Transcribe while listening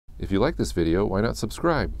If you like this video, why not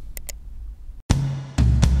subscribe? Hey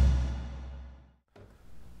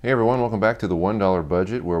everyone, welcome back to the $1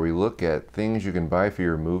 budget, where we look at things you can buy for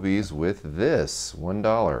your movies with this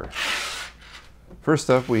 $1.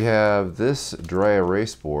 First up, we have this dry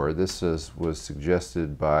erase board. This was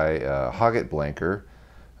suggested by Hoggett Blanker.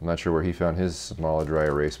 I'm not sure where he found his smaller dry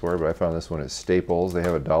erase board, but I found this one at Staples. They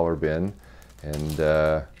have a dollar bin, and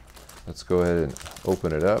let's go ahead and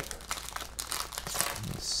open it up.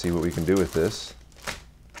 Let's see what we can do with this.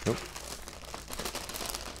 Oop.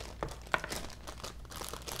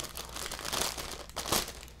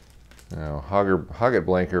 Now, Hoggett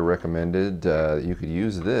Blanker recommended you could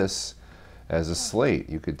use this as a slate.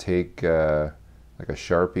 You could take like a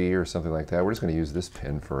Sharpie or something like that. We're just going to use this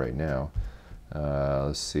pen for right now.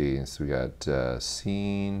 Let's see. So we got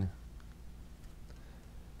scene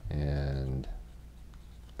and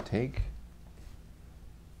take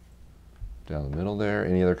down the middle there.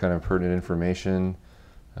 Any other kind of pertinent information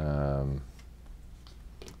you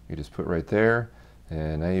just put right there.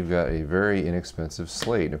 And now you've got a very inexpensive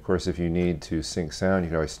slate. And of course, if you need to sync sound, you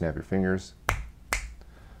can always snap your fingers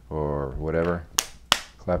or whatever.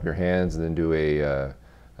 Clap your hands and then do a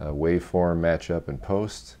waveform matchup and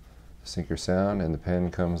post. Sync your sound, and the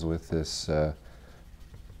pen comes with this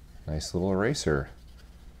nice little eraser.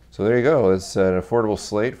 So there you go. It's an affordable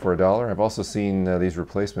slate for $1. I've also seen these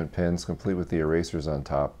replacement pens complete with the erasers on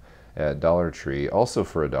top at Dollar Tree, also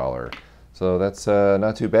for $1. So that's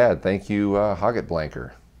not too bad. Thank you, Hoggett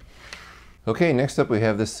Blanker. Okay, next up we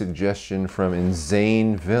have this suggestion from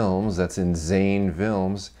Insane Films. That's Insane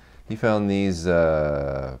Films. He found these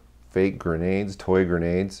fake grenades, toy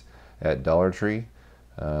grenades, at Dollar Tree.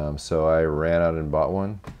 So I ran out and bought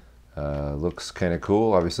one. Looks kind of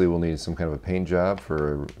cool. Obviously we'll need some kind of a paint job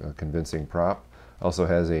for a convincing prop. Also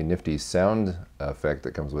has a nifty sound effect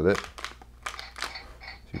that comes with it.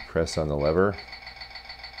 If you press on the lever.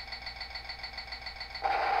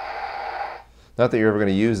 Not that you're ever going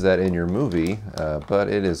to use that in your movie, but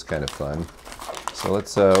it is kind of fun. So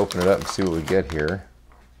let's open it up and see what we get here.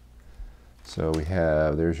 So we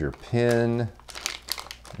have, there's your pin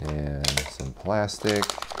and some plastic.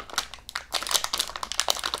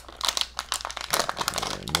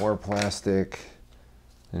 And more plastic.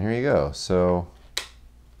 And here you go. So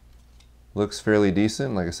looks fairly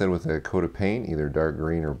decent, like I said, with a coat of paint, either dark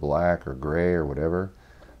green or black or gray or whatever.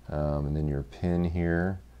 And then your pin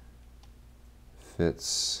here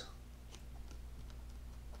fits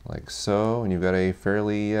like so, and you've got a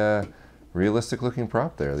fairly realistic looking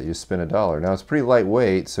prop there that you spend $1. Now it's pretty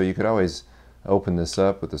lightweight, so you could always open this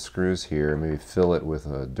up with the screws here and maybe fill it with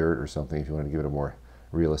dirt or something if you want to give it a more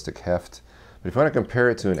realistic heft. But if you want to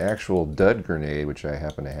compare it to an actual dud grenade, which I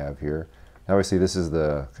happen to have here, obviously this is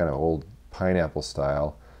the kind of old pineapple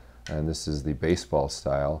style, and this is the baseball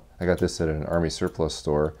style. I got this at an Army surplus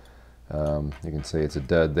store. You can say it's a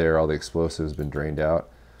dud there, all the explosives have been drained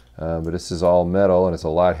out. But this is all metal and it's a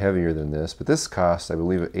lot heavier than this. But this costs, I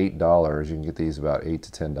believe, $8. You can get these about $8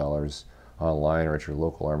 to $10 online or at your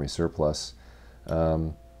local Army surplus.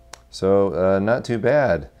 So not too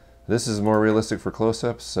bad. This is more realistic for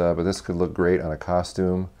close-ups, but this could look great on a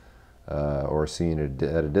costume or seen at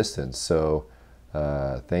a distance. So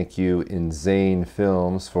thank you, Insane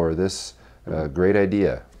Films, for this great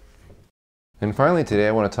idea. And finally today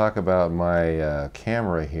I want to talk about my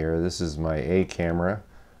camera here. This is my A camera,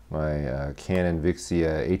 my Canon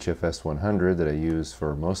Vixia HFS 100 that I use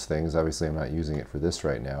for most things. Obviously I'm not using it for this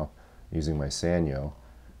right now. I'm using my Sanyo.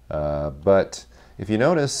 But if you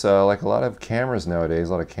notice, like a lot of cameras nowadays,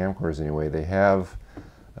 a lot of camcorders anyway, they have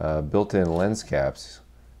built-in lens caps.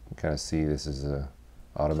 You can kind of see this is a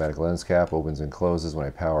automatic lens cap, opens and closes when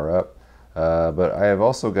I power up. But I have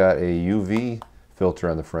also got a UV filter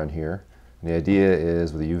on the front here. And the idea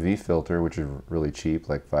is with a UV filter, which is really cheap,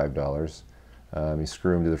 like $5, you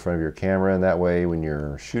screw them to the front of your camera, and that way when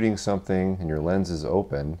you're shooting something and your lens is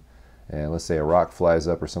open, and let's say a rock flies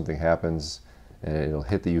up or something happens, and it'll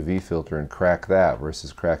hit the UV filter and crack that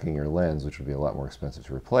versus cracking your lens, which would be a lot more expensive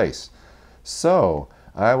to replace. So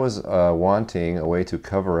I was wanting a way to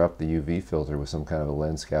cover up the UV filter with some kind of a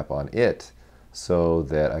lens cap on it so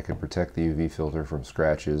that I could protect the UV filter from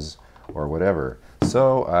scratches or whatever.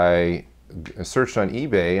 So I searched on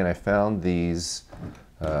eBay and I found these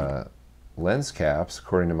lens caps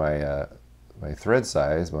according to my my thread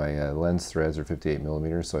size. My lens threads are 58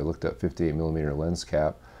 millimeters, so I looked up 58 millimeter lens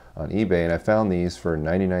cap on eBay and I found these for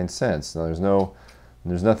 99 cents. Now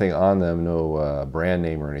there's nothing on them, no brand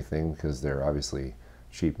name or anything, because they're obviously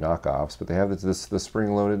cheap knockoffs, but they have the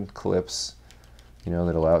spring-loaded clips, you know,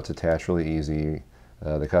 that allow it to attach really easy.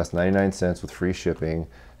 They cost 99 cents with free shipping,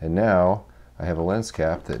 and now I have a lens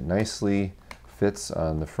cap that nicely fits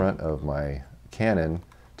on the front of my Canon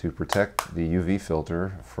to protect the UV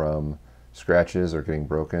filter from scratches or getting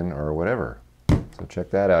broken or whatever. So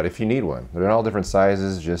check that out if you need one. They're in all different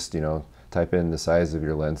sizes. Just, you know, type in the size of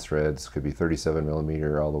your lens threads. Could be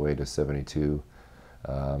 37mm all the way to 72.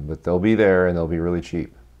 But they'll be there and they'll be really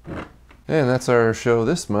cheap. And that's our show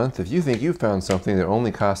this month. If you think you found something that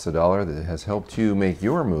only costs $1 that has helped you make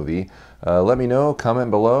your movie, let me know,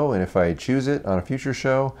 comment below, and if I choose it on a future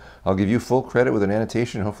show, I'll give you full credit with an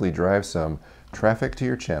annotation, hopefully drive some traffic to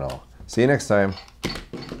your channel. See you next time.